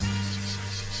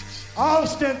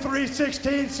Austin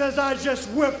 316 says I just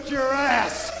whipped your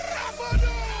ass.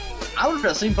 I would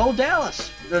have seen Bo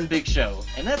Dallas during Big Show,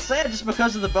 and that's sad just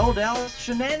because of the Bo Dallas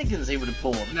shenanigans he would have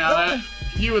pulled. Now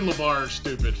you and LeVar are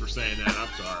stupid for saying that. I'm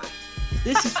sorry.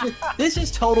 This is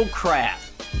total crap.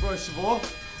 First of all,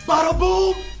 bada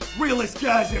boom, realest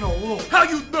guys in the world. How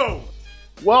you know?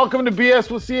 Welcome to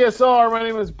BS with CSR. My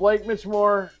name is Blake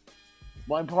Mitchmore.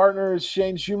 My partner is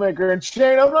Shane Shoemaker. And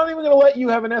Shane, I'm not even going to let you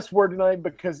have an S word tonight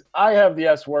because I have the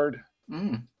S word.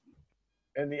 And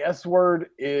the S word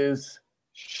is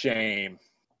shame.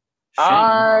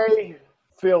 I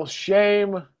feel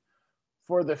shame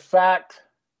for the fact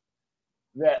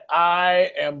that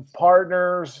I am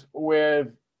partners with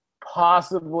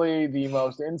possibly the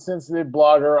most insensitive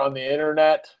blogger on the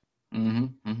internet.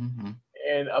 And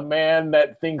a man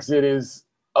that thinks it is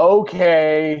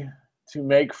okay to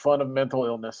make fun of mental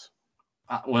illness.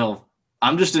 Well,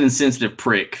 I'm just an insensitive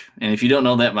prick. And if you don't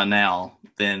know that by now,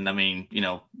 then, I mean,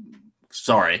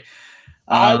 sorry.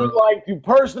 I would like to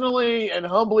personally and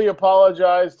humbly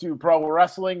apologize to Pro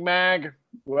Wrestling Mag,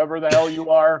 whoever the hell you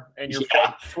are, and your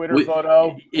fake Twitter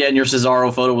photo. Yeah, and your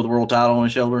Cesaro photo with the world title on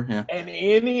his shoulder. Yeah. And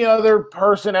any other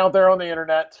person out there on the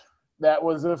internet that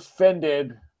was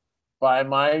offended by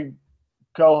my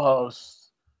co-host's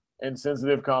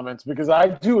insensitive comments, because I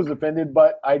too was offended,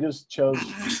 but I just chose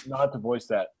not to voice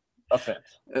that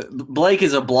offense. Blake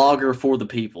is a blogger for the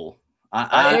people.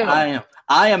 I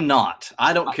am not.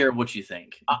 I don't care what you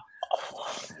think.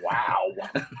 Wow.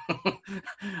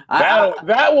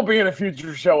 that will be in a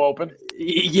future show open.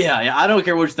 Yeah, I don't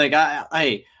care what you think.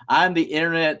 I'm the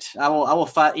internet. I will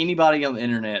fight anybody on the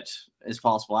internet as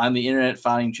possible. I'm the internet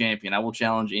fighting champion. I will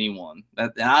challenge anyone.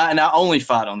 And I only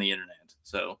fight on the internet.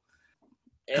 So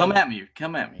come at me.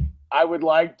 I would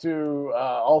like to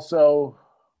also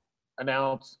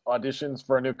announce auditions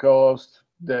for a new co-host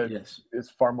that is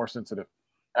far more sensitive.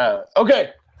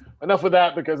 Okay, enough with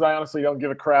that because I honestly don't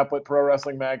give a crap what Pro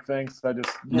Wrestling Mag thinks. I just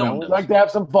would like to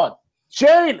have some fun.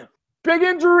 Shane, big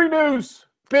injury news.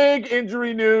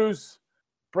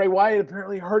 Bray Wyatt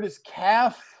apparently hurt his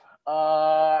calf.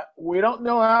 We don't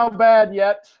know how bad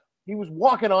yet. He was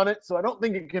walking on it, so I don't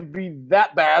think it can be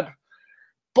that bad.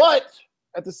 But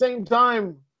at the same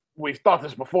time, we've thought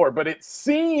this before, but it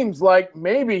seems like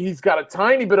maybe he's got a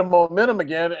tiny bit of momentum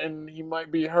again and he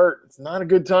might be hurt. It's not a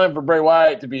good time for Bray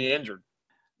Wyatt to be injured.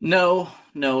 No,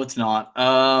 it's not.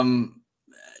 I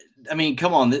mean,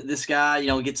 come on, this guy,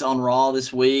 gets on Raw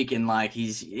this week and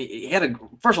he had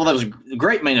first of all, that was a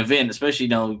great main event, especially,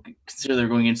 consider they're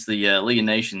going against the League of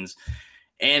Nations.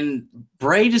 And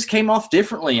Bray just came off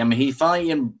differently. I mean, he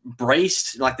finally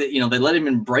embraced they let him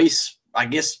embrace, I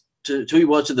guess, to who he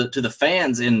was to the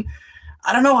fans. And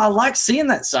I don't know, I like seeing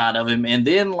that side of him. And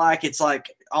then it's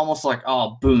almost like,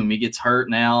 oh, boom, he gets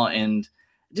hurt now. And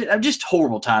just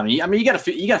horrible timing. I mean, you got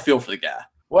to feel for the guy.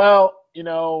 Well,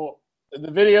 the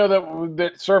video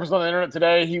that surfaced on the internet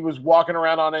today, he was walking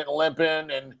around on it and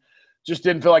limping and just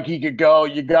didn't feel like he could go.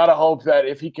 You got to hope that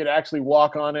if he could actually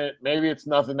walk on it, maybe it's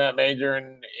nothing that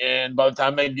major. And by the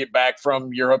time they get back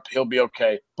from Europe, he'll be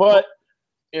okay. But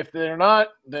if they're not,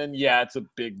 then it's a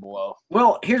big blow.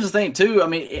 Well, here's the thing too. I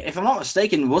mean, if I'm not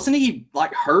mistaken, wasn't he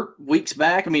hurt weeks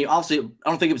back? I mean, obviously, I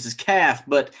don't think it was his calf,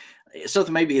 but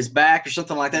something maybe his back or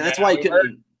something like that. Yeah, that's why he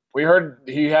couldn't. We heard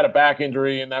he had a back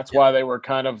injury, and that's why they were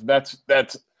kind of that's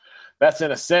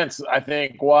in a sense, I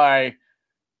think, why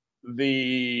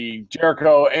the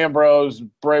Jericho, Ambrose,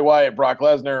 Bray Wyatt, Brock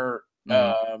Lesnar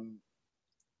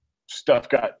stuff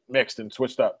got mixed and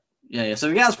switched up. Yeah. So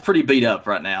the guy's pretty beat up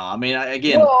right now. I mean, I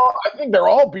think they're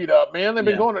all beat up, man. They've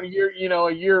been going a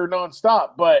year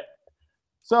nonstop. But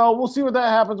so we'll see what that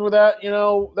happens with that.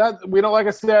 That we don't, like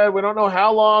I said, we don't know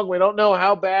how long, we don't know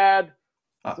how bad.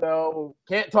 So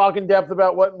can't talk in depth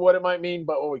about what it might mean.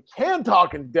 But what we can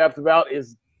talk in depth about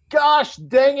is, gosh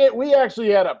dang it, we actually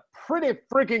had a pretty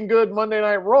freaking good Monday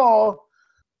Night Raw.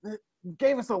 It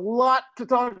gave us a lot to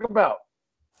talk about.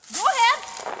 Go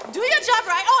ahead, do your job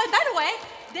right. Oh, and by the way,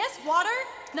 this water,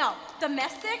 no,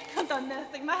 domestic.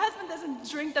 My husband doesn't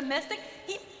drink domestic.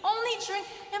 He only drinks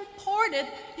imported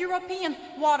European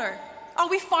water. Are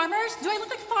we farmers? Do I look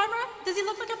like a farmer? Does he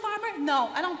look like a farmer?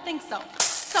 No, I don't think so.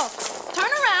 So, turn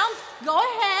around, go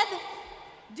ahead,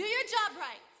 do your job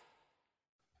right.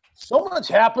 So much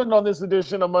happened on this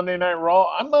edition of Monday Night Raw.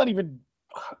 I'm not even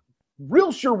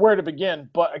real sure where to begin,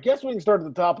 but I guess we can start at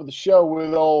the top of the show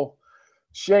with old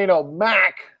Shane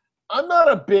O'Mac. I'm not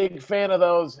a big fan of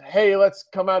those, hey, let's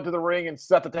come out to the ring and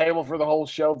set the table for the whole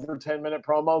show for 10-minute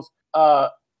promos.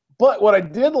 But what I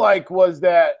did like was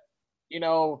that,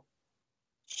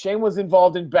 Shane was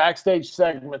involved in backstage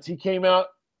segments. He came out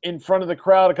in front of the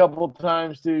crowd a couple of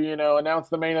times to, announce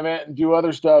the main event and do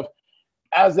other stuff.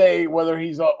 Whether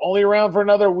he's only around for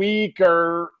another week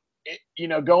or,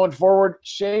 going forward,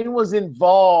 Shane was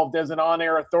involved as an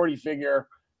on-air authority figure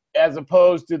as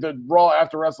opposed to the Raw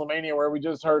after WrestleMania where we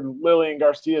just heard Lillian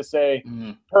Garcia say,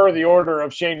 per the order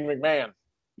of Shane McMahon.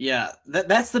 Yeah,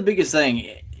 that's the biggest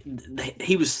thing.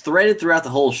 He was threaded throughout the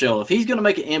whole show. If he's going to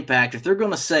make an impact, if they're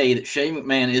going to say that Shane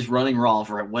McMahon is running Raw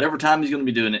for whatever time he's going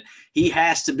to be doing it, he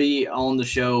has to be on the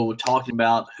show talking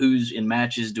about who's in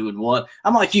matches, doing what.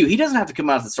 I'm like you. He doesn't have to come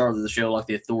out at the start of the show like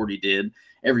the Authority did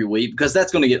every week because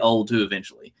that's going to get old too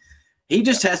eventually. He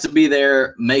just has to be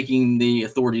there making the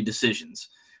Authority decisions.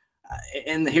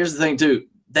 And here's the thing, too.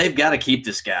 They've got to keep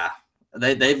this guy.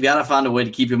 They've got to find a way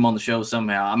to keep him on the show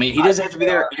somehow. I mean, he doesn't have to be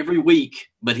there every week,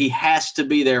 but he has to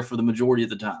be there for the majority of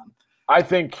the time. I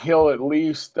think he'll at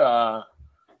least my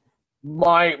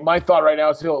thought right now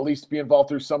is he'll at least be involved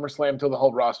through SummerSlam until the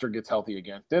whole roster gets healthy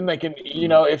again. Then they can,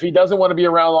 if he doesn't want to be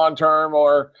around long term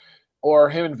or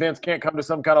him and Vince can't come to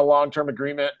some kind of long-term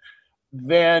agreement,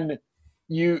 then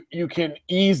you can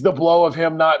ease the blow of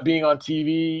him not being on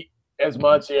TV as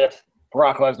much if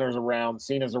Brock Lesnar's around,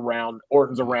 Cena's around,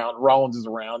 Orton's around, Rollins is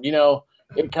around. He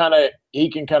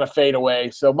can kind of fade away.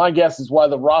 So my guess is why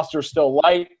the roster's still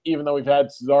light, even though we've had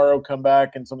Cesaro come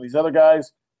back and some of these other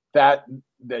guys, that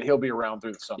he'll be around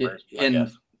through the summer.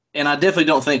 And I definitely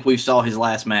don't think we saw his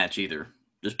last match either.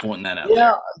 Just pointing that out.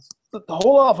 Yeah,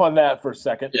 hold off on that for a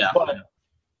second. Yeah. But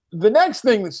the next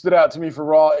thing that stood out to me for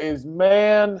Raw is,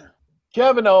 man,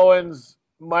 Kevin Owens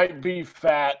might be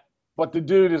fat, but the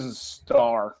dude is a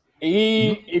star.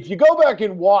 If you go back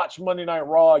and watch Monday Night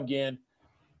Raw again,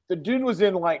 the dude was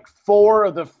in like 4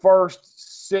 of the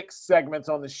first 6 segments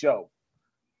on the show.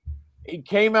 He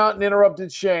came out and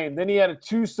interrupted Shane. Then he had a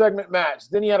 2-segment match.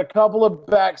 Then he had a couple of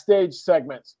backstage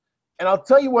segments. And I'll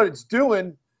tell you what it's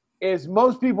doing is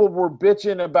most people were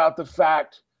bitching about the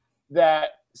fact that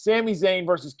Sami Zayn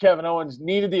versus Kevin Owens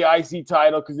needed the IC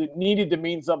title because it needed to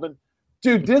mean something.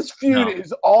 Dude, this feud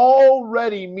is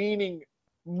already meaning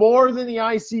more than the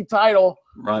IC title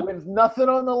with nothing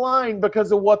on the line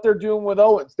because of what they're doing with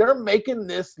Owens. They're making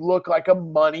this look like a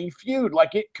money feud,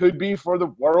 like it could be for the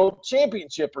world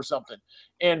championship or something.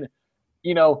 And,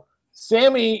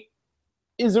 Sammy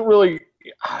isn't really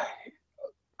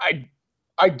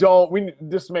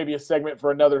this may be a segment for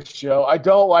another show. I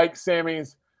don't like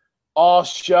Sammy's "aw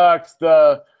shucks,"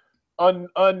 the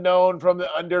unknown from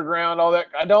the underground, all that.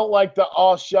 I don't like the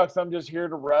 "aw shucks, I'm just here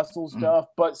to wrestle" stuff.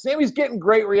 But Sammy's getting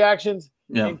great reactions,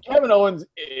 and Kevin Owens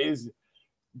is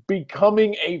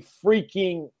becoming a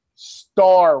freaking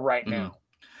star right now.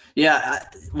 Yeah,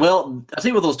 well, I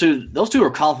think with those two are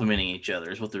complimenting each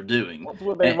other is what they're doing. That's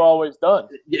what they've always done.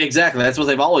 Exactly, that's what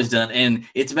they've always done, and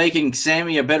it's making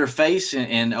Sammy a better face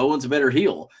and Owens a better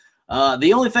heel.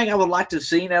 The only thing I would like to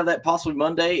see out of that possibly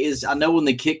Monday is I know when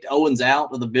they kicked Owens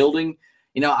out of the building,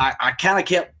 I kind of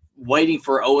kept waiting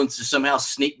for Owens to somehow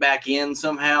sneak back in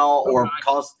somehow or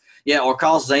cause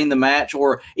Zayn the match.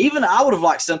 Or even I would have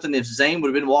liked something if Zayn would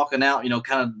have been walking out,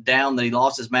 kind of down that he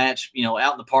lost his match,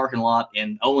 out in the parking lot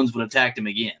and Owens would have attacked him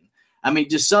again. I mean,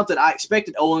 just something. I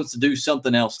expected Owens to do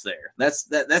something else there. That's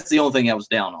the only thing I was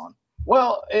down on.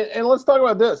 Well, and let's talk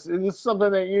about this. This is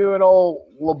something that you and old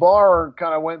LeBar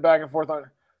kind of went back and forth on.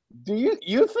 Do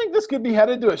you think this could be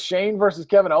headed to a Shane versus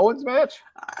Kevin Owens match?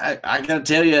 I got to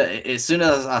tell you, as soon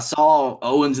as I saw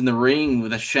Owens in the ring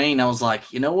with a Shane, I was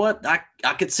like, you know what? I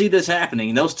could see this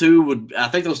happening. I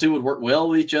think those two would work well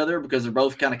with each other because they're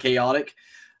both kind of chaotic.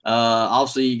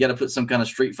 Obviously, you got to put some kind of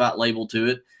street fight label to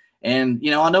it. And,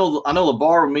 I know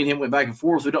LeBar, me and him went back and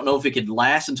forth. We don't know if it could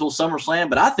last until SummerSlam,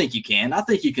 but I think you can. I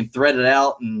think you can thread it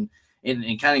out and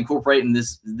kind of incorporate in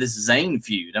this Zayn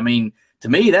feud. I mean, to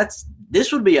me,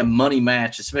 this would be a money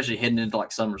match, especially heading into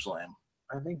like SummerSlam.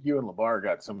 I think you and LeBar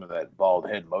got some of that bald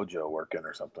head mojo working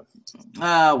or something.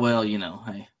 Well,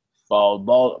 hey.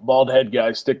 Bald head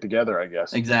guys stick together, I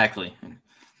guess. Exactly.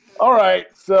 All right,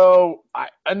 so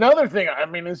another thing,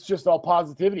 it's just all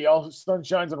positivity, all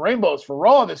sunshines and rainbows for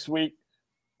Raw this week.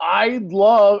 I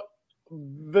love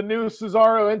the new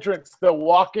Cesaro entrance, the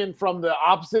walk-in from the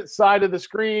opposite side of the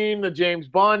screen, the James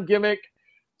Bond gimmick.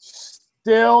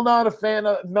 Still not a fan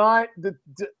of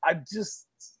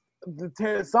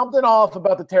something off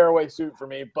about the tearaway suit for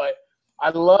me, but I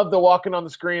love the walking on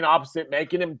the screen opposite,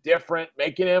 making him different,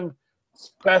 making him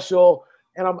special,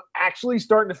 and I'm actually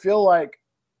starting to feel like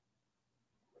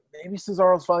maybe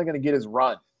Cesaro's finally going to get his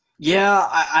run. Yeah,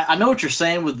 I know what you're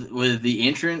saying with the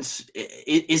entrance.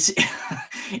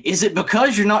 Is it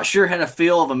because you're not sure how to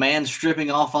feel of a man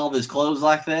stripping off all of his clothes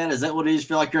like that? Is that what it is?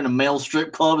 Feel like you're in a male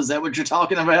strip club? Is that what you're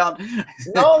talking about?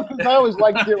 No, because I always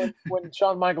liked it when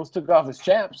Shawn Michaels took off his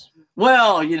chaps.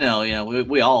 Well,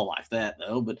 we all like that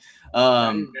though. But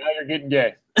Now you're getting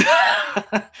gay.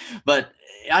 but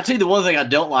I tell you, the one thing I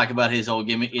don't like about his whole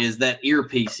gimmick is that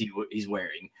earpiece he's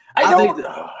wearing. I think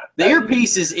don't. the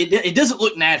earpiece it doesn't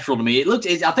look natural to me.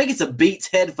 I think it's a Beats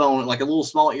headphone, like a little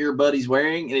small earbud he's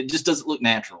wearing, and it just doesn't look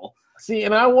natural. See,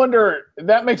 and I wonder,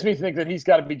 that makes me think that he's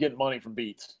got to be getting money from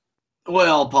Beats.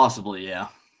 Well, possibly, yeah.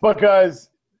 Because,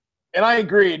 and I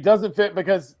agree, it doesn't fit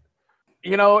because,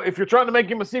 if you're trying to make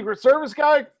him a Secret Service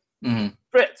guy,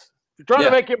 fits. If you're trying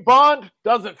to make him Bond,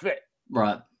 doesn't fit.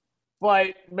 Right.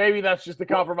 But maybe that's just a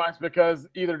compromise because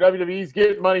either WWE's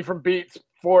getting money from Beats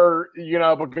for,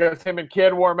 because him and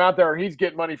Kid wore him out there, or he's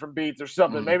getting money from Beats or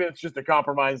something. Maybe it's just a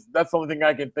compromise. That's the only thing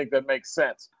I can think that makes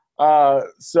sense.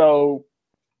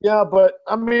 Yeah, but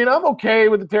I'm okay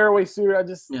with the tearaway suit.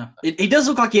 He does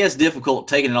look like he has difficult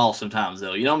taking it off sometimes,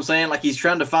 though. You know what I'm saying? Like he's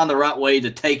trying to find the right way to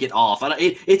take it off.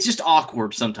 It's just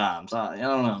awkward sometimes. I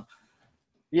don't know.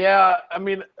 Yeah,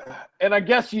 and I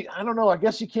guess I don't know. I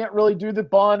guess you can't really do the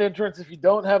Bond entrance if you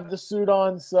don't have the suit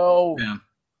on. So yeah,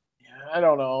 I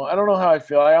don't know. I don't know how I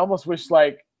feel. I almost wish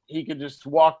he could just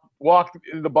walk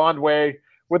the Bond way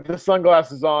with the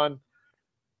sunglasses on.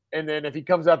 And then if he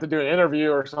comes out to do an interview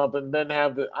or something, then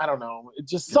have I don't know.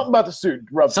 It's just something about the suit.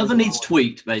 Something needs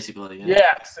tweaked, basically. Yeah.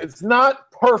 Yes, it's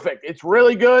not perfect. It's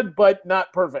really good, but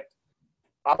not perfect.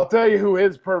 I'll tell you who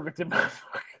is perfect in my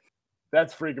book.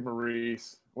 That's freaking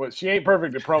Maurice. Well, she ain't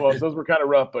perfect at promos. Those were kind of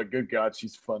rough, but good God,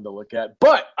 she's fun to look at.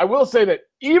 But I will say that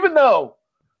even though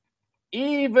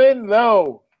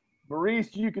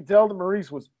Maurice, you could tell that Maurice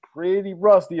was pretty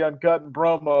rusty on cutting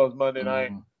promos Monday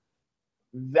night.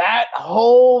 That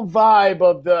whole vibe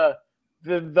of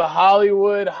the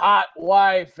Hollywood hot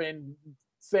wife and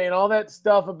saying all that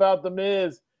stuff about The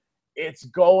Miz, it's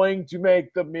going to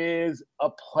make The Miz a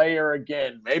player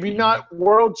again. Maybe not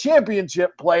world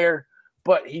championship player,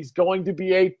 but he's going to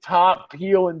be a top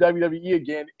heel in WWE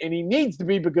again, and he needs to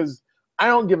be because I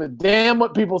don't give a damn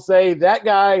what people say. That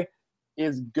guy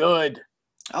is good.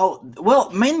 Oh, well,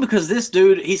 mainly because this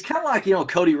dude, he's kind of like,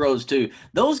 Cody Rhodes too.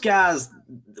 Those guys,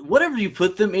 whatever you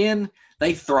put them in,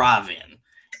 they thrive in.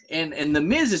 And The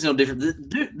Miz is no different.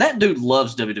 That dude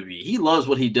loves WWE. He loves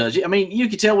what he does. I mean, you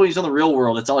can tell when he's on the Real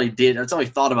World, that's all he did. That's all he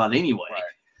thought about anyway. Right.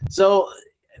 So,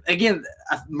 again,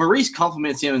 Maurice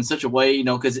compliments him in such a way,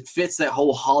 because it fits that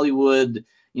whole Hollywood,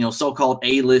 so-called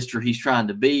A-lister he's trying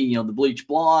to be. The bleach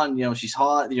blonde, she's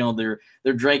hot. They're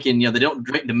drinking, they don't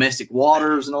drink domestic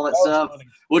waters and all that stuff, funny.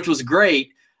 Which was great.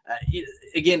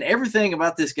 Again, everything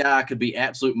about this guy could be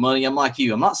absolute money. I'm like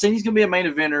you. I'm not saying he's going to be a main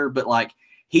eventer, but,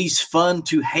 he's fun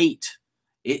to hate.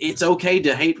 It's okay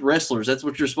to hate wrestlers. That's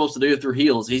what you're supposed to do if they're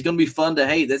heels. He's going to be fun to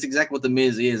hate. That's exactly what The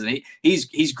Miz is, and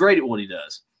he's great at what he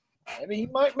does. Maybe he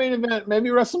might main event. Maybe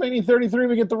WrestleMania 33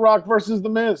 we get The Rock versus The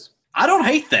Miz. I don't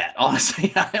hate that,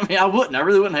 honestly. I wouldn't. I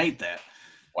really wouldn't hate that.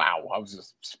 Wow, I was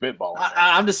just spitballing.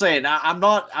 I'm just saying. I'm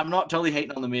not totally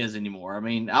hating on The Miz anymore.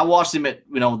 I watched him at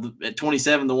at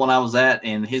 27, the one I was at,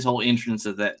 and his whole entrance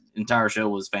of that entire show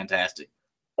was fantastic.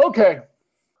 Okay,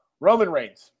 Roman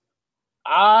Reigns.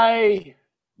 I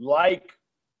like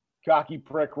cocky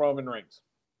prick Roman Reigns.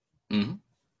 Mm-hmm.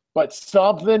 But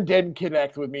something didn't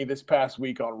connect with me this past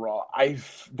week on Raw. I'm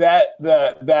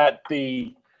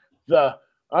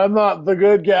not the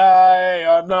good guy.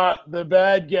 I'm not the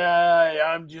bad guy.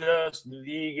 I'm just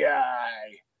the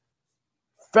guy.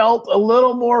 Felt a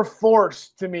little more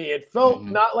forced to me. It felt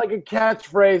not like a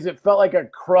catchphrase. It felt like a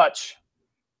crutch.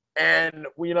 And,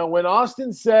 when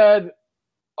Austin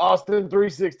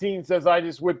 3:16 says, I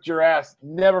just whipped your ass,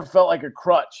 never felt like a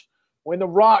crutch. When The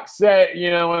Rock said,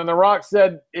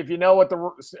 if you smell what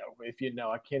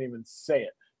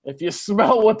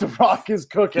The Rock is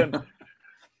cooking,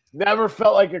 never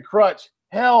felt like a crutch.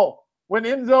 Hell, when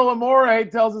Enzo Amore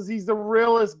tells us he's the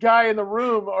realest guy in the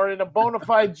room or in a bona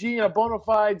fide G and a bona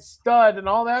fide stud and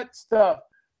all that stuff,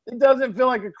 it doesn't feel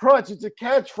like a crutch. It's a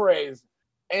catchphrase.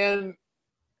 And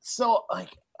so, I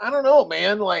don't know,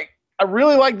 man. I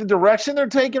really like the direction they're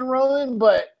taking Roman,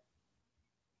 but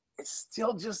it's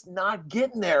still just not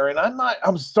getting there. And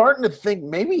I'm starting to think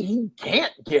maybe he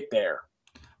can't get there.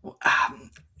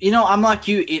 I'm like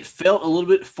you. It felt a little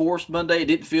bit forced Monday. It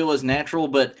didn't feel as natural.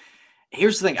 But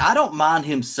here's the thing. I don't mind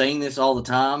him saying this all the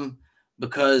time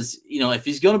because, if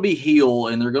he's going to be heel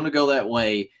and they're going to go that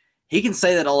way, he can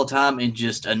say that all the time and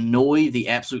just annoy the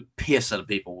absolute piss out of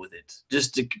people with it.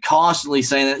 Just to constantly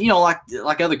saying that,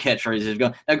 like other catchphrases.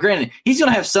 Now, granted, he's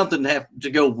going to have something to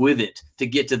go with it to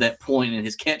get to that point in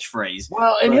his catchphrase.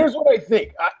 Well, and here's what I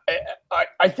think.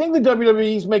 I think the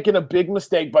WWE's making a big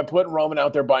mistake by putting Roman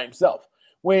out there by himself.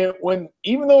 When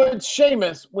even though it's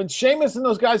Sheamus, when Sheamus and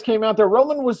those guys came out there,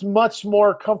 Roman was much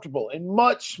more comfortable and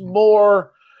much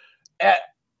more at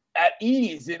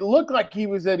ease. It looked like he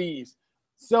was at ease.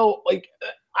 So,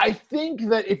 I think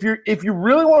that if you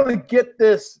really want to get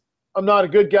this, I'm not a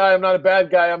good guy, I'm not a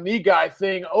bad guy, I'm the guy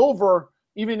thing over,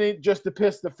 even just to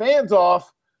piss the fans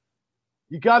off,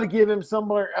 you got to give him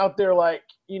somewhere out there like,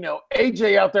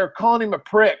 AJ out there calling him a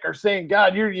prick or saying,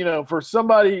 God, you're, for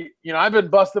somebody, I've been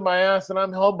busting my ass and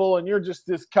I'm humble and you're just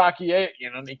this cocky,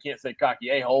 he can't say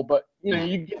cocky a-hole, but,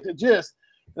 you get the gist.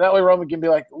 That way Roman can be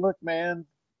like, look, man,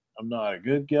 I'm not a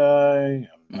good guy.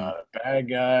 I'm not a bad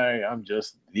guy. I'm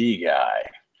just the guy.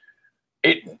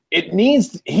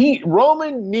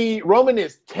 Roman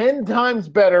is 10 times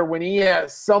better when he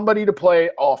has somebody to play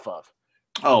off of.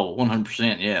 Oh,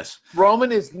 100%, yes.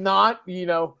 Roman is not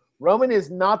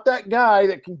that guy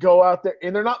that can go out there,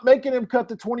 and they're not making him cut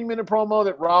the 20-minute promo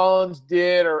that Rollins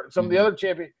did or some of the other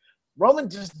champions.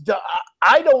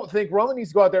 I don't think Roman needs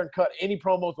to go out there and cut any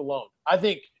promos alone. I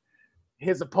think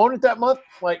his opponent that month,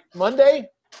 like Monday,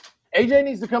 AJ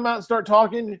needs to come out and start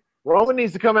talking. Roman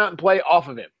needs to come out and play off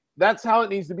of him. That's how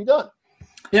it needs to be done.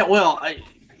 Yeah, well, I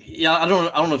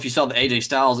don't know if you saw the AJ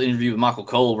Styles interview with Michael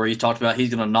Cole where he talked about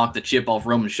he's going to knock the chip off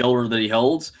Roman's shoulder that he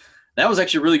holds. That was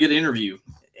actually a really good interview.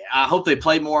 I hope they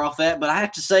play more off that. But I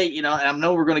have to say, and I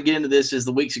know we're going to get into this as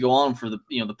the weeks go on for the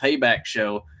the Payback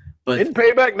show. But isn't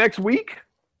Payback next week?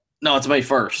 No, it's May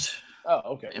 1st. Oh,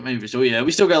 okay. Maybe so. Yeah,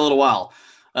 we still got a little while.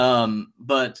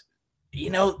 But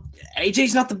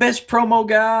AJ's not the best promo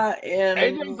guy, and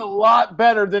AJ's a lot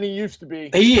better than he used to be.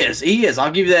 He is.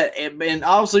 I'll give you that. And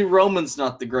obviously, Roman's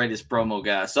not the greatest promo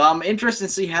guy. So I'm interested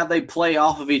to see how they play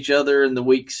off of each other in the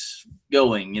weeks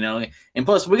going. And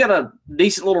plus we got a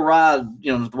decent little ride,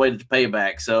 the way to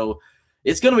Payback. So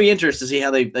it's going to be interesting to see how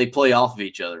they play off of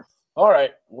each other. All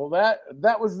right. Well, that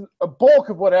was a bulk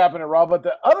of what happened at Raw. But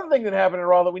the other thing that happened at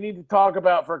Raw that we need to talk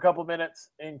about for a couple minutes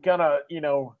and kind of,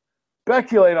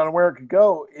 speculate on where it could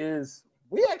go is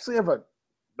we actually have a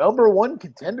number one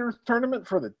contenders tournament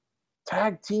for the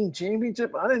tag team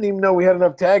championship. I didn't even know we had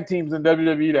enough tag teams in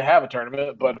WWE to have a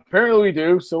tournament, but apparently we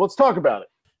do. So let's talk about it.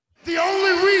 The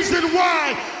only reason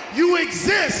why you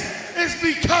exist is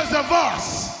because of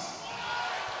us.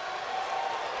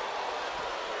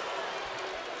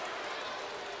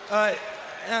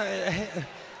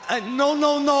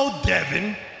 No,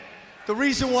 Devin. The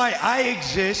reason why I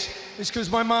exist is because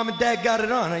my mom and dad got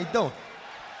it on. I don't.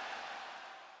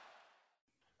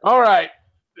 All right.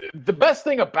 The best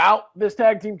thing about this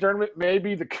tag team tournament may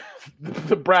be the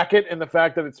bracket and the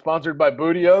fact that it's sponsored by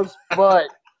Bootios, but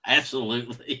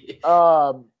absolutely.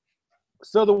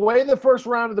 So the way the first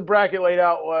round of the bracket laid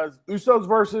out was Usos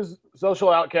versus Social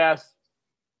Outcasts.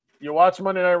 You watched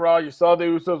Monday Night Raw, you saw the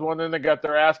Usos won, then they got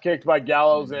their ass kicked by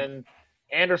Gallows and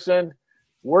Anderson.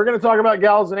 We're going to talk about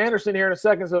Gallows and Anderson here in a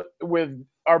second with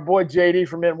our boy JD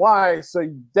from NY, so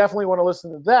you definitely want to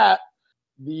listen to that.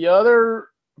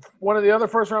 One of the other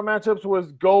first-round matchups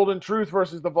was Golden Truth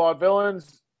versus the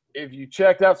Vaudevillains. If you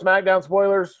checked out SmackDown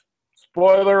spoilers,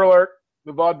 spoiler alert,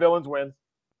 the Vaudevillains win.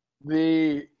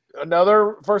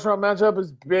 Another first-round matchup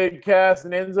is Big Cass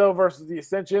and Enzo versus the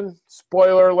Ascension.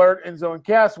 Spoiler alert, Enzo and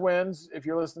Cass wins if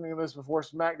you're listening to this before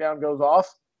SmackDown goes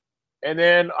off. And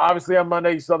then, obviously, on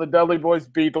Monday, you saw the Dudley Boys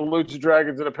beat the Lucha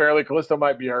Dragons, and apparently Kalisto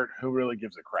might be hurt. Who really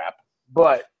gives a crap?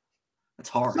 But it's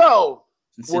hard. So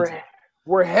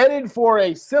we're headed for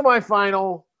a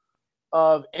semifinal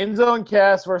of Enzo and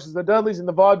Cass versus the Dudleys and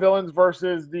the Vaudevillains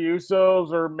versus the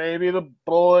Usos or maybe the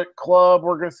Bullet Club.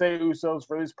 We're going to say Usos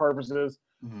for these purposes.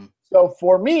 Mm-hmm. So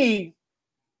for me,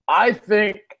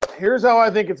 here's how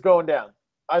I think it's going down.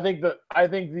 I think the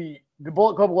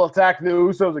Bullet Club will attack the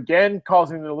Usos again,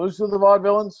 causing them to lose to the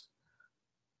Vaudevillains.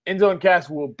 Enzo and Cass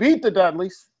will beat the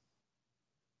Dudleys.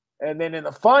 And then in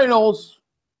the finals,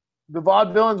 the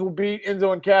Vaudevillains will beat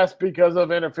Enzo and Cass because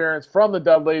of interference from the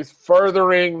Dudleys,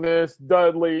 furthering this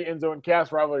Dudley-Enzo and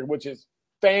Cass rivalry, which is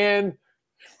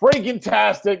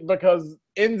fan-freaking-tastic because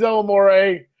Enzo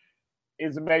Amore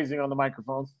is amazing on the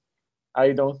microphone. How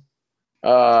you doing?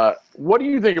 What do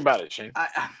you think about it, Shane?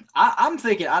 I'm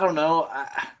thinking, I don't know.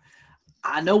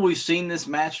 I know we've seen this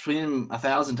match between them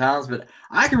 1,000 times, but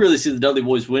I can really see the Dudley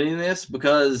Boys winning this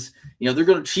because, they're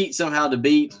going to cheat somehow to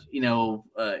beat,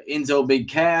 Enzo Big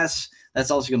Cass.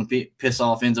 That's also going to piss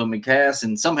off Enzo Big Cass.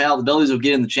 And somehow the Dudleys will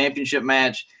get in the championship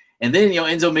match. And then,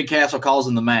 Enzo Big Cass calls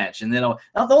in the match. And then,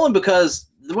 not only because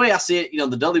the way I see it,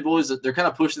 the Dudley Boys, they're kind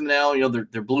of pushing them now.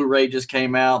 Their Blu-ray just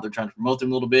came out. They're trying to promote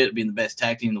them a little bit, being the best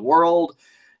tag team in the world.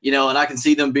 And I can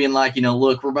see them being like,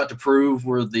 look, we're about to prove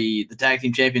we're the tag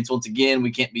team champions once again.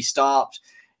 We can't be stopped.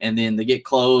 And then they get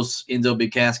close. Enzo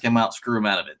Big Cass come out, screw them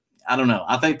out of it. I don't know.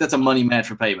 I think that's a money match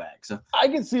for Payback. So I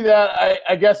can see that.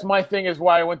 I guess my thing is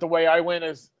why I went the way I went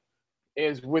is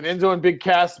with Enzo and Big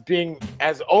Cass being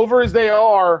as over as they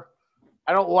are.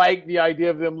 I don't like the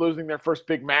idea of them losing their first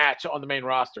big match on the main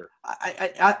roster.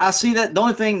 I see that. The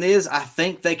only thing is, I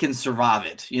think they can survive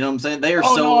it. You know what I'm saying? They are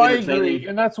I agree.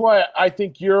 And that's why I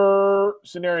think your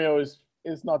scenario is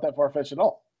not that far-fetched at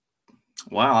all.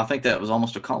 Wow, I think that was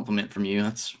almost a compliment from you.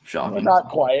 That's shocking. Well, not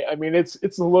quite. I mean, it's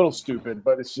a little stupid,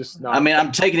 but it's just not. I mean,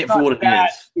 I'm taking it for what it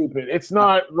is. Stupid. It's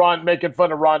not making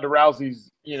fun of Ronda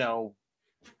Rousey's,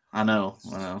 I know.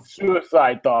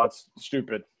 suicide thoughts.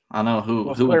 Stupid. I know who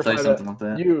would say something like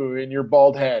that. You and your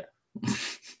bald head.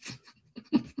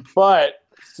 But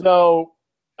so,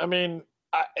 I mean,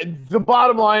 the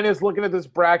bottom line is looking at this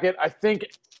bracket. I think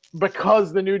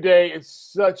because the New Day is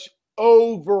such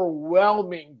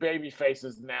overwhelming baby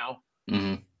faces now,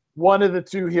 one of the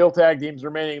two heel tag teams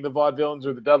remaining, the Vaudevillains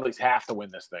or the Dudleys, have to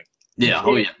win this thing. Yeah.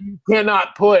 You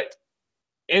cannot put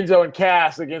Enzo and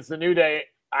Cass against the New Day,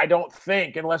 I don't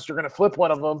think, unless you're going to flip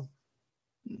one of them.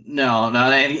 No,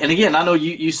 and again, I know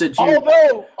you said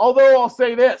you. Although I'll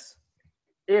say this,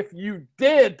 if you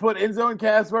did put Enzo and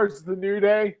Cass versus the New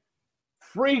Day,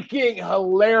 freaking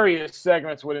hilarious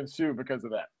segments would ensue because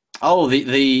of that. Oh,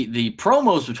 the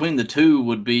promos between the two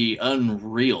would be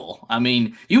unreal. I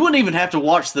mean, you wouldn't even have to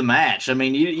watch the match. I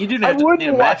mean, you didn't have to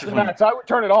watch the match. I would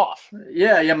turn it off.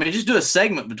 Yeah. I mean, just do a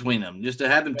segment between them, just to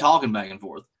have them talking back and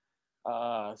forth.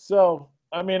 So.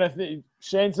 I mean, I think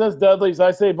Shane says Dudleys.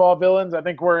 I say Vaudevillains. I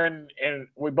think we're in, and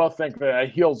we both think that a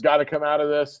heel's got to come out of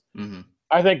this.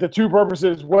 I think the two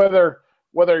purposes, whether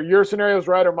your scenario is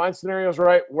right or my scenario is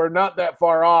right, we're not that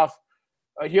far off.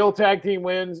 A heel tag team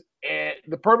wins, and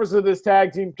the purpose of this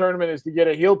tag team tournament is to get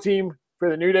a heel team for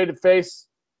the New Day to face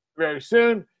very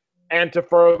soon, and to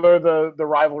further the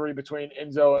rivalry between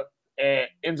Enzo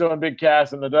and Big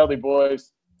Cass and the Dudley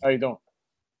Boys. How you doing?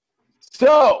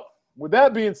 So, with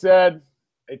that being said,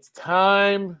 it's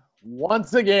time,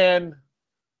 once again,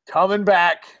 coming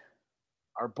back.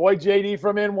 Our boy JD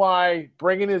from NY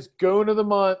bringing his Goon of the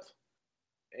Month.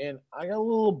 And I got a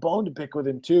little bone to pick with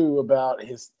him, too, about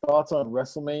his thoughts on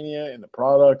WrestleMania and the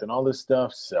product and all this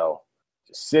stuff. So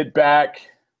just sit back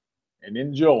and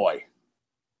enjoy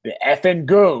the F'N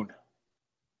Goon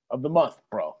of the Month,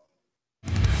 bro.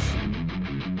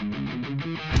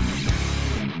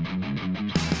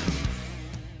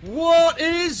 What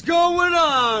is going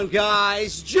on,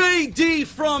 guys? JD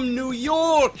from New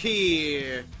York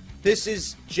here. This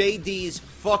is JD's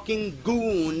fucking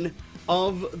Goon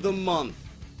of the Month.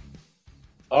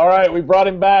 All right, we brought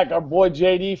him back. Our boy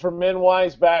JD from NY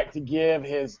is back to give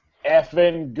his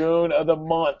F'N Goon of the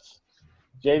Month.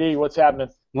 JD, what's happening?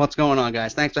 What's going on,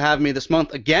 guys? Thanks for having me this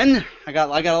month again. I got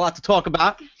a lot to talk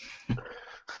about.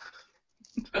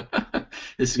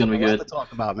 This is gonna be good. A lot to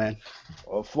talk about, man.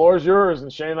 Well, the floor is yours,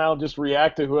 and Shane and I will just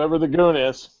react to whoever the Goon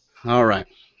is. All right.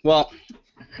 Well,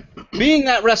 being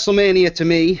that WrestleMania to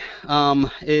me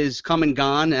is come and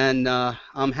gone, and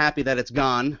I'm happy that it's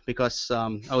gone because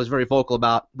I was very vocal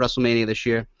about WrestleMania this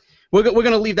year. We're going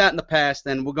to leave that in the past,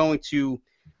 and we're going to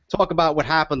talk about what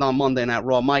happened on Monday Night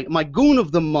Raw. My Goon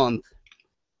of the Month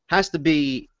has to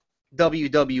be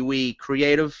WWE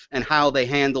creative and how they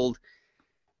handled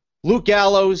Luke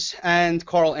Gallows and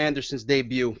Carl Anderson's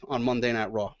debut on Monday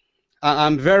Night Raw.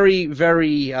 I'm very,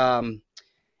 very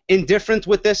indifferent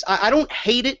with this. I don't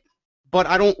hate it, but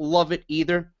I don't love it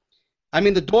either. I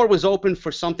mean, the door was open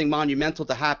for something monumental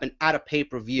to happen at a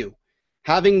pay-per-view.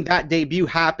 Having that debut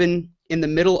happen in the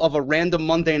middle of a random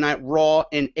Monday Night Raw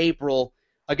in April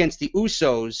against the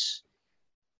Usos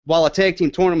while a tag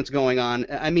team tournament's going on,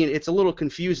 I mean, it's a little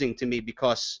confusing to me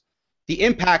because the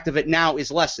impact of it now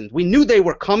is lessened. We knew they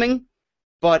were coming,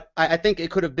 but I think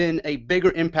it could have been a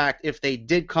bigger impact if they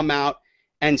did come out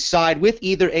and side with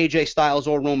either AJ Styles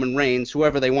or Roman Reigns,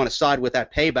 whoever they want to side with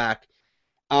at Payback.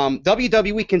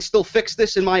 WWE can still fix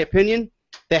this, in my opinion.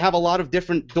 They have a lot of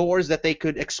different doors that they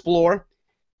could explore.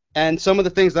 And some of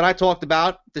the things that I talked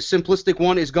about, the simplistic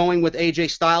one is going with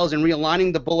AJ Styles and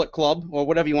realigning the Bullet Club, or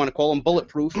whatever you want to call them,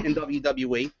 Bulletproof in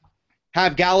WWE.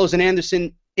 Have Gallows and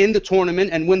Anderson in the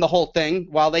tournament and win the whole thing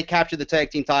while they capture the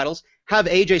tag team titles. Have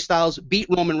AJ Styles beat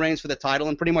Roman Reigns for the title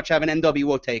and pretty much have an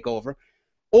NWO takeover.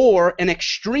 Or an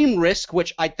extreme risk,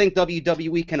 which I think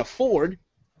WWE can afford,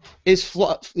 is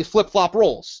flip-flop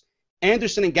roles.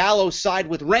 Anderson and Gallows side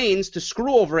with Reigns to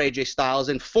screw over AJ Styles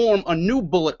and form a new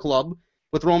Bullet Club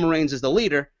with Roman Reigns as the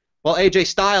leader, while AJ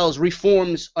Styles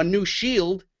reforms a new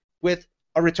Shield with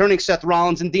a returning Seth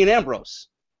Rollins and Dean Ambrose.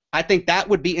 I think that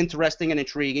would be interesting and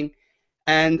intriguing,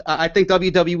 and I think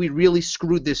WWE really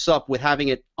screwed this up with having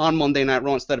it on Monday Night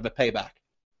Raw instead of a Payback.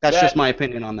 That's just my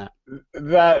opinion on that.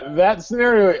 That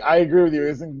scenario, I agree with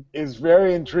you, is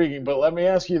very intriguing. But let me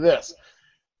ask you this: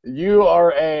 you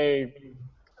are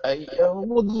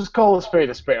we'll just call a spade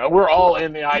a spade. We're all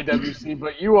in the IWC,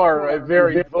 but you are a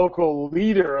very vocal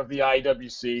leader of the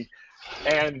IWC.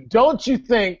 And don't you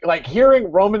think, like,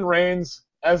 hearing Roman Reigns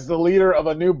as the leader of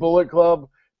a new Bullet Club,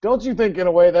 don't you think in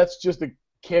a way that's just a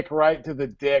kick right to the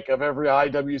dick of every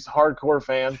IW's hardcore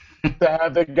fan to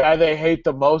have the guy they hate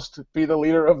the most be the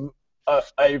leader of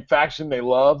a faction they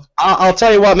love? I'll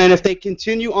tell you what, man, if they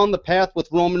continue on the path with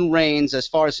Roman Reigns as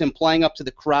far as him playing up to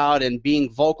the crowd and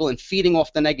being vocal and feeding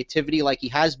off the negativity like he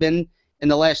has been in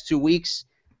the last 2 weeks,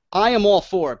 I am all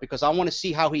for it because I want to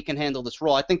see how he can handle this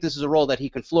role. I think this is a role that he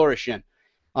can flourish in.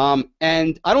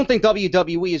 And I don't think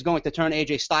WWE is going to turn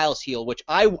AJ Styles heel, which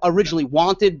I originally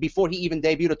wanted before he even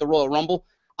debuted at the Royal Rumble.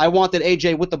 I wanted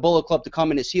AJ with the Bullet Club to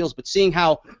come in his heels, but seeing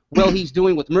how well he's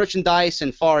doing with merchandise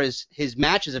and far as his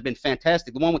matches have been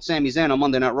fantastic, the one with Sami Zayn on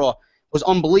Monday Night Raw was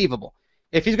unbelievable.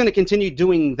 If he's going to continue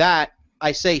doing that,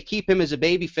 I say keep him as a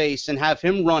babyface and have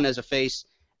him run as a face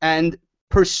and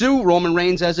pursue Roman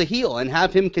Reigns as a heel and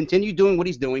have him continue doing what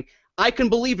he's doing. I can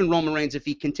believe in Roman Reigns if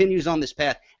he continues on this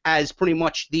path as pretty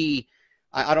much the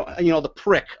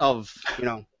prick of,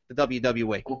 the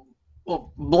WWE.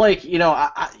 Well, Blake,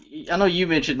 I know you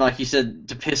mentioned, like you said,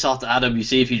 to piss off the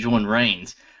IWC if you join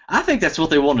Reigns. I think that's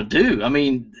what they want to do. I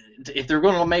mean, if they're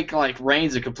going to make, like,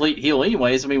 Reigns a complete heel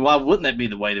anyways, I mean, why wouldn't that be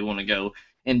the way they want to go?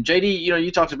 And, JD,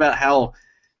 you talked about how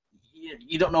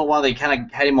you don't know why they kind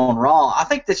of had him on Raw. I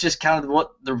think that's just kind of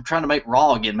what they're trying to make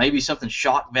Raw again. Maybe something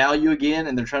shock value again,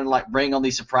 and they're trying to, like, bring all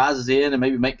these surprises in and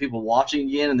maybe make people watching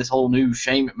again and this whole new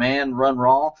Shane McMahon run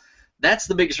Raw. That's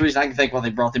the biggest reason I can think why they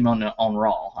brought them on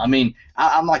Raw. I mean,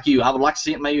 I'm like you. I would like to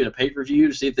see it maybe at a pay-per-view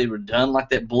to see if they were done like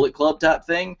that Bullet Club type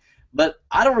thing. But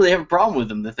I don't really have a problem with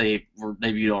them that they were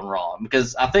debuted on Raw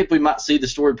because I think we might see the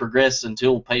story progress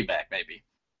until Payback maybe.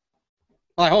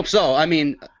 I hope so. I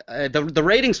mean, the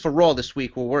ratings for Raw this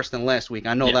week were worse than last week.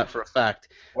 I know that for a fact.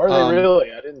 Were they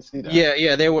really? I didn't see that.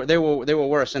 Yeah, they were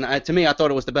worse. And to me, I thought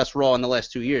it was the best Raw in the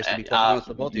last 2 years. To be totally honest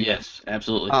with both of you. Yes,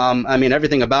 absolutely. I mean,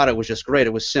 everything about it was just great.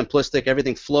 It was simplistic.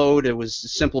 Everything flowed. It was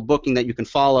simple booking that you can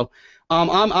follow.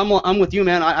 I'm with you,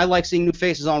 man. I like seeing new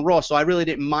faces on Raw, so I really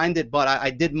didn't mind it, but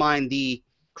I did mind the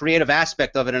creative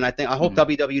aspect of it, and I hope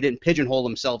WWE didn't pigeonhole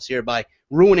themselves here by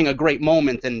ruining a great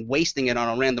moment and wasting it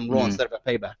on a random Raw instead of a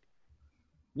Payback.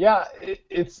 Yeah,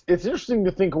 it's interesting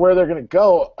to think where they're going to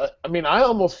go. I mean, I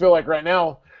almost feel like right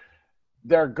now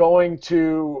they're going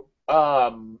to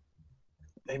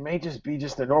they may just be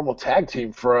just a normal tag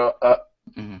team for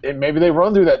and maybe they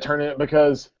run through that tournament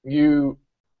because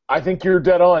I think you're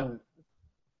dead on.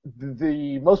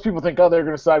 Most people think, they're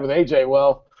going to side with AJ.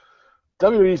 Well,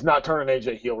 WWE's not turning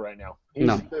AJ heel right now.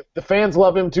 The fans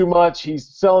love him too much. He's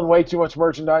selling way too much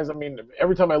merchandise. I mean,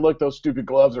 every time I look, those stupid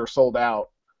gloves are sold out.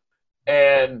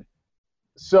 And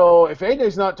so if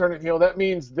AJ's not turning heel, that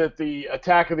means that the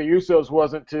attack of the Usos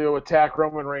wasn't to attack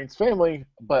Roman Reigns' family.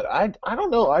 But I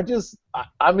don't know.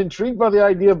 I'm intrigued by the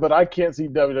idea, but I can't see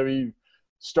WWE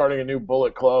starting a new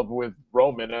Bullet Club with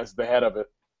Roman as the head of it.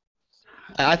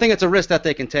 I think it's a risk that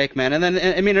they can take, man. And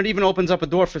then, I mean, it even opens up a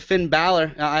door for Finn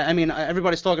Balor. I mean,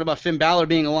 everybody's talking about Finn Balor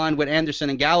being aligned with Anderson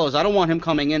and Gallows. I don't want him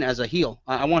coming in as a heel.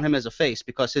 I want him as a face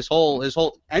because his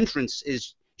whole entrance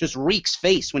is just reeks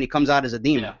face when he comes out as a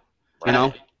demon.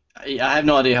 Yeah. I have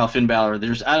no idea how Finn Balor.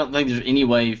 I don't think there's any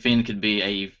way Finn could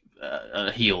be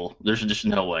a heel. There's just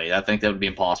no way. I think that would be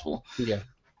impossible. Yeah.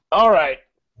 All right.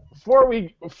 Before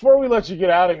we let you get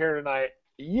out of here tonight,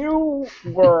 you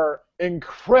were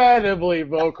incredibly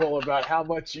vocal about how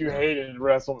much you hated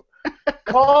WrestleMania,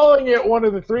 calling it one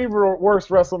of the 3 worst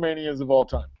WrestleManias of all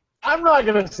time. I'm not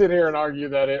going to sit here and argue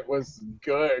that it was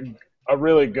good, a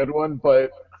really good one,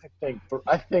 but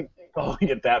I think calling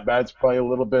it that bad is probably a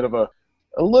little bit of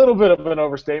an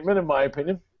overstatement in my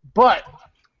opinion. But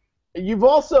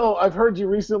I've heard you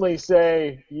recently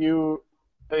say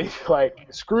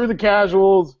screw the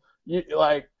casuals.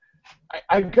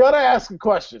 I gotta ask a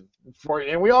question for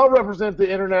you, and we all represent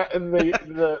the internet and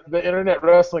the internet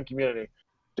wrestling community.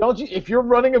 Don't you? If you're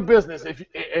running a business,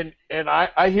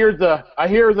 I hear the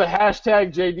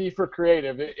hashtag JD for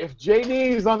creative. If JD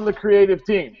is on the creative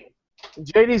team,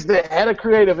 JD's the head of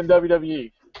creative in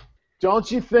WWE. Don't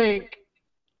you think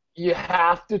you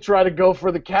have to try to go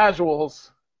for the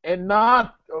casuals and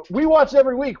not we watch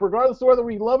every week, regardless of whether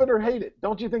we love it or hate it.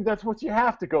 Don't you think that's what you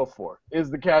have to go for? Is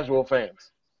the casual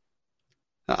fans?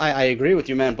 I agree with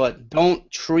you, man, but don't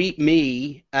treat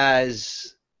me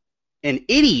as an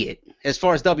idiot as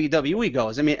far as WWE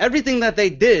goes. I mean, everything that they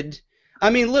did. I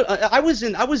mean, look, I was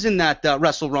in that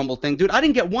Wrestle Rumble thing, dude. I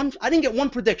didn't get one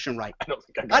prediction right.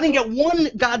 I didn't get one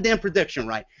goddamn prediction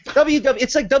right.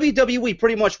 It's like WWE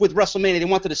pretty much with WrestleMania. They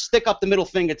wanted to stick up the middle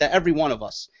finger to every one of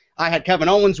us. I had Kevin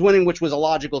Owens winning, which was a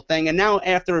logical thing, and now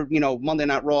after Monday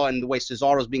Night Raw and the way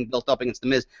Cesaro's being built up against The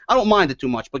Miz, I don't mind it too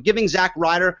much. But giving Zack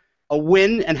Ryder a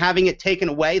win and having it taken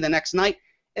away the next night,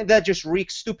 that just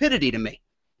reeks stupidity to me.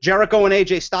 Jericho and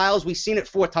AJ Styles, we've seen it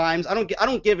 4 times. I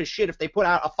don't give a shit if they put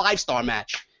out a 5-star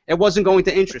match. It wasn't going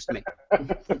to interest me.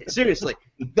 Seriously.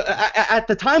 At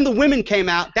the time the women came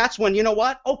out, that's when, you know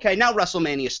what? Okay, now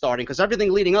WrestleMania is starting because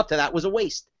everything leading up to that was a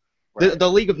waste. Right.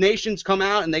 The League of Nations come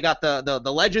out and they got the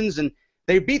legends and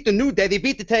they beat the New Day, they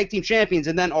beat the tag team champions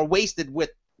and then are wasted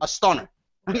with a stunner.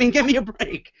 I mean, give me a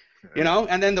break.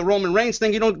 And then the Roman Reigns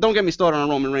thing, don't get me started on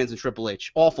Roman Reigns and Triple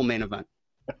H. Awful main event.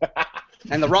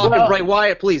 And The Rock and Bray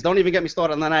Wyatt, please, don't even get me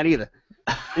started on that either.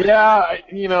 Yeah,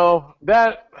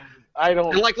 that I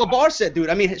don't. And like LeBar said, dude,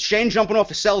 I mean, Shane jumping off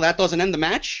a cell, that doesn't end the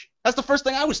match? That's the first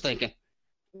thing I was thinking.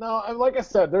 No, like I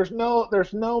said, there's no.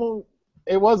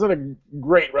 It wasn't a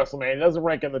great WrestleMania. It doesn't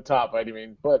rank in the top, I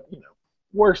mean, but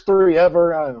worst 3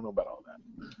 ever. I don't know about all that.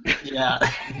 Yeah,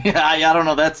 I don't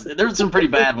know. There's some pretty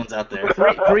bad ones out there.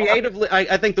 Creatively,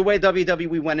 I think the way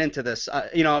WWE went into this,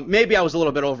 maybe I was a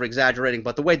little bit over exaggerating,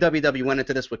 but the way WWE went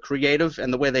into this with creative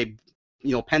and the way they,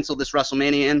 penciled this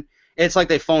WrestleMania in, it's like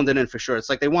they phoned it in for sure. It's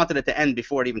like they wanted it to end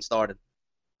before it even started.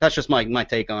 That's just my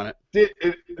take on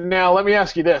it. Now, let me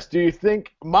ask you this. Do you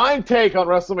think my take on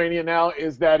WrestleMania now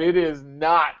is that it is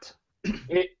not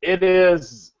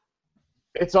it's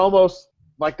almost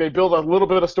like they build a little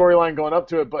bit of storyline going up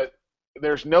to it, but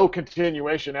there's no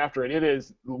continuation after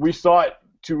it. We saw it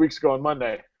 2 weeks ago on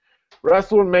Monday.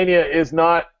 WrestleMania is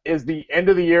the end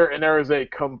of the year, and there is a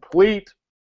complete,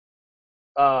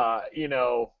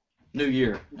 New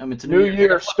year. I mean, it's a new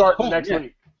year starting next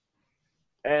week.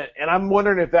 And I'm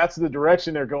wondering if that's the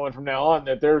direction they're going from now on,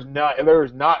 that there's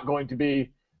not going to be,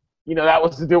 that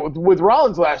was the deal with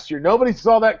Rollins last year. Nobody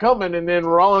saw that coming, and then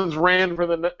Rollins ran for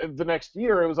the next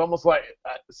year. It was almost like,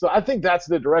 so I think that's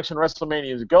the direction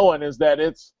WrestleMania is going, is that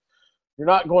you're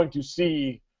not going to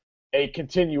see a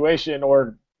continuation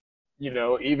or,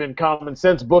 even common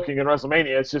sense booking in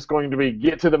WrestleMania. It's just going to be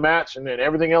get to the match, and then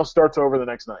everything else starts over the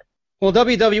next night. Well,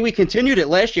 WWE continued it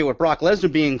last year with Brock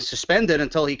Lesnar being suspended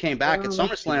until he came back at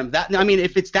SummerSlam.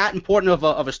 If it's that important of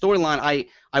a storyline,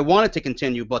 I want it to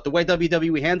continue. But the way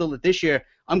WWE handled it this year,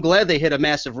 I'm glad they hit a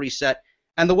massive reset.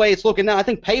 And the way it's looking now, I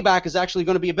think Payback is actually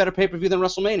going to be a better pay-per-view than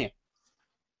WrestleMania.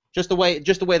 Just the way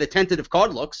the tentative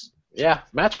card looks. Yeah,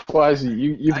 match-wise,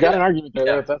 you've got an argument there.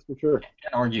 Yeah. That's for sure.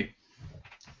 Can't argue.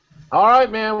 All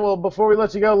right, man. Well, before we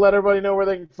let you go, let everybody know where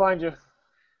they can find you.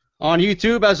 On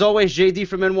YouTube, as always, JD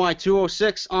from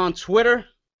NY206. On Twitter,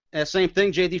 same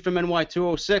thing, JD from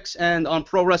NY206. And on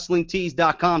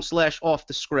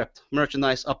ProWrestlingTees.com/offthescript.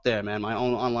 Merchandise up there, man. My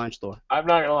own online store. I'm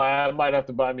not going to lie. I might have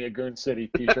to buy me a Goon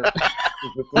City t-shirt.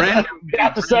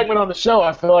 Got the segment on the show.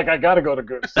 I feel like I got to go to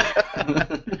Goon City.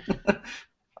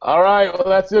 All right. Well,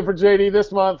 that's it for JD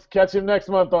this month. Catch him next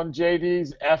month on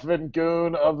JD's F'N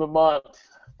Goon of the Month.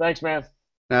 Thanks, man.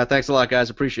 Thanks a lot,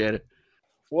 guys. Appreciate it.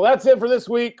 Well, that's it for this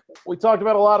week. We talked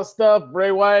about a lot of stuff.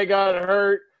 Bray Wyatt got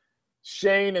hurt.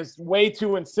 Shane is way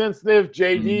too insensitive.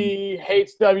 JD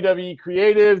hates WWE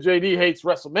creative. JD hates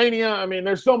WrestleMania. I mean,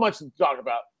 there's so much to talk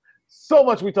about. So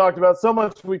much we talked about. So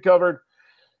much we covered.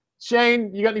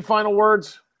 Shane, you got any final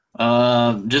words?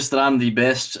 Just that I'm the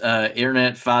best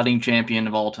internet fighting champion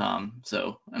of all time.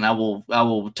 So, and I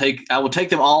will take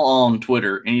them all on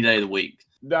Twitter any day of the week.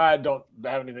 I don't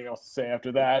have anything else to say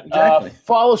after that. Exactly.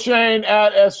 Follow Shane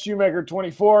at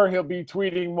SShoemaker24. He'll be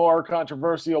tweeting more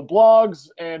controversial blogs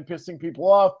and pissing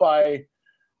people off by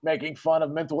making fun of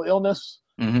mental illness.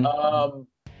 Mm-hmm.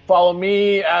 Follow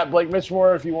me at Blake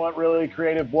Mitchmore if you want really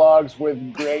creative blogs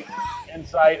with great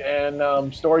insight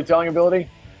and storytelling ability.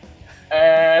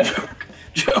 And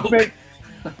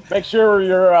make sure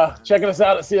you're checking us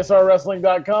out at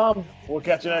CSRWrestling.com. We'll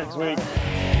catch you next week.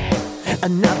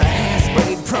 Another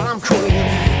hairspray prom queen,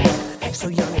 so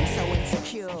young and so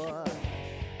insecure.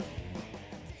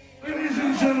 Ladies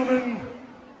and gentlemen,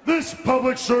 this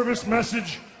public service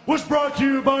message was brought to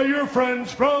you by your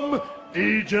friends from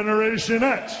D-Generation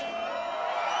X,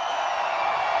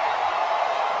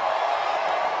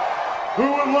 who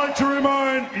would like to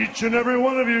remind each and every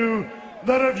one of you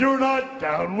that if you're not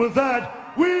down with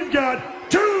that, we've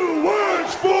got 2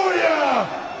 words for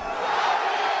ya!